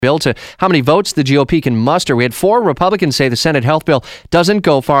bill to how many votes the GOP can muster. We had 4 Republicans say the Senate health bill doesn't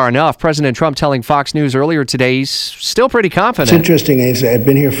go far enough. President Trump telling Fox News earlier today he's still pretty confident. It's interesting. I've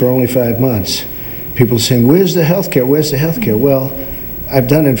been here for only 5 months. People saying, where's the health care? Where's the health care? Well, I've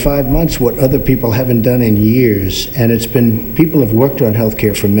done in 5 months what other people haven't done in years. And people have worked on health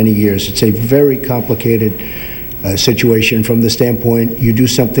care for many years. It's a very complicated situation from the standpoint you do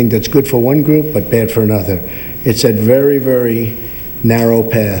something that's good for one group but bad for another. It's a very, very narrow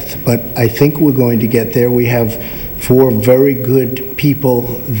path, but I think we're going to get there. We have 4 very good people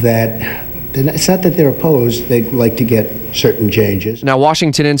that, it's not that they're opposed, they'd like to get certain changes. Now,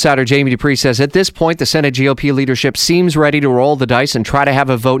 Washington insider Jamie Dupree says at this point, the Senate GOP leadership seems ready to roll the dice and try to have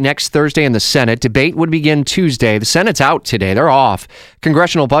a vote next Thursday in the Senate. Debate would begin Tuesday. The Senate's out today. They're off.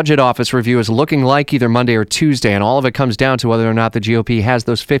 Congressional Budget Office review is looking like either Monday or Tuesday, and all of it comes down to whether or not the GOP has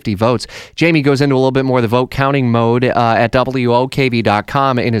those 50 votes. Jamie goes into a little bit more of the vote counting mode at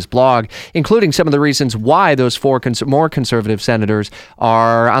WOKV.com in his blog, including some of the reasons why those 4 more conservative senators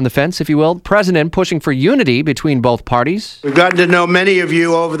are on the fence, if you will. President pushing for unity between both parties. We've gotten to know many of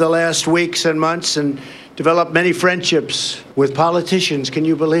you over the last weeks and months and developed many friendships with politicians. Can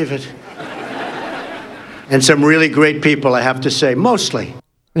you believe it? And some really great people, I have to say, mostly.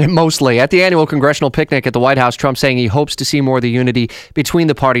 Mostly. At the annual congressional picnic at the White House, Trump saying he hopes to see more of the unity between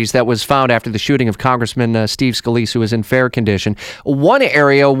the parties that was found after the shooting of Congressman Steve Scalise, who is in fair condition. One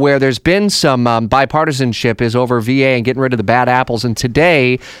area where there's been some bipartisanship is over VA and getting rid of the bad apples. And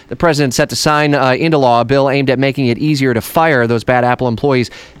today, the president set to sign into law a bill aimed at making it easier to fire those bad apple employees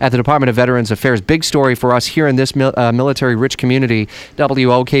at the Department of Veterans Affairs. Big story for us here in this military-rich community.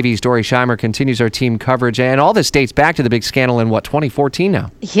 WOKV's Dory Scheimer continues our team coverage. And all this dates back to the big scandal in, 2014 now?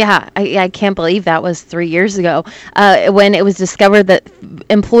 Yeah, I can't believe that was 3 years ago when it was discovered that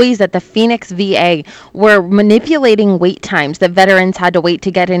employees at the Phoenix VA were manipulating wait times that veterans had to wait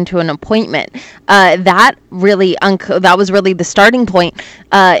to get into an appointment. That was really the starting point,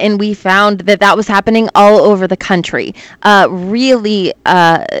 and we found that was happening all over the country. Really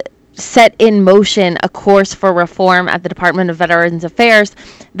set in motion a course for reform at the Department of Veterans Affairs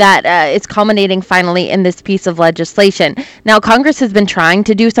that is culminating finally in this piece of legislation. Now, Congress has been trying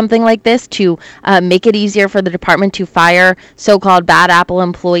to do something like this to make it easier for the department to fire so-called bad apple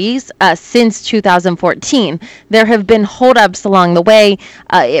employees since 2014. There have been holdups along the way.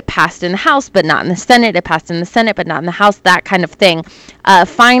 It passed in the House, but not in the Senate. It passed in the Senate, but not in the House, that kind of thing.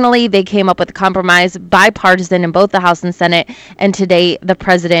 Finally, they came up with a compromise, bipartisan in both the House and Senate, and today the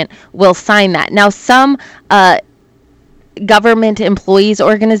president will sign that. Now, some government employees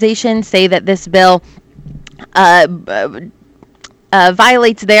organizations say that this bill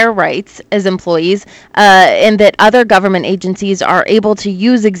violates their rights as employees, and that other government agencies are able to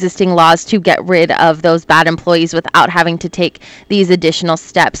use existing laws to get rid of those bad employees without having to take these additional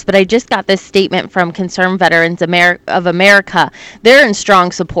steps. But I just got this statement from Concerned Veterans of America. They're in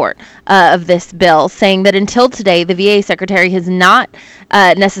strong support of this bill, saying that until today, the VA secretary has not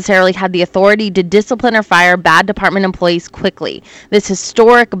necessarily had the authority to discipline or fire bad department employees quickly. This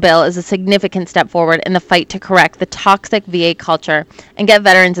historic bill is a significant step forward in the fight to correct the toxic VA culture and get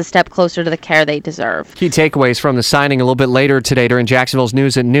veterans a step closer to the care they deserve. Key takeaways from the signing a little bit later today during Jacksonville's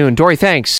News at Noon. Dory, thanks.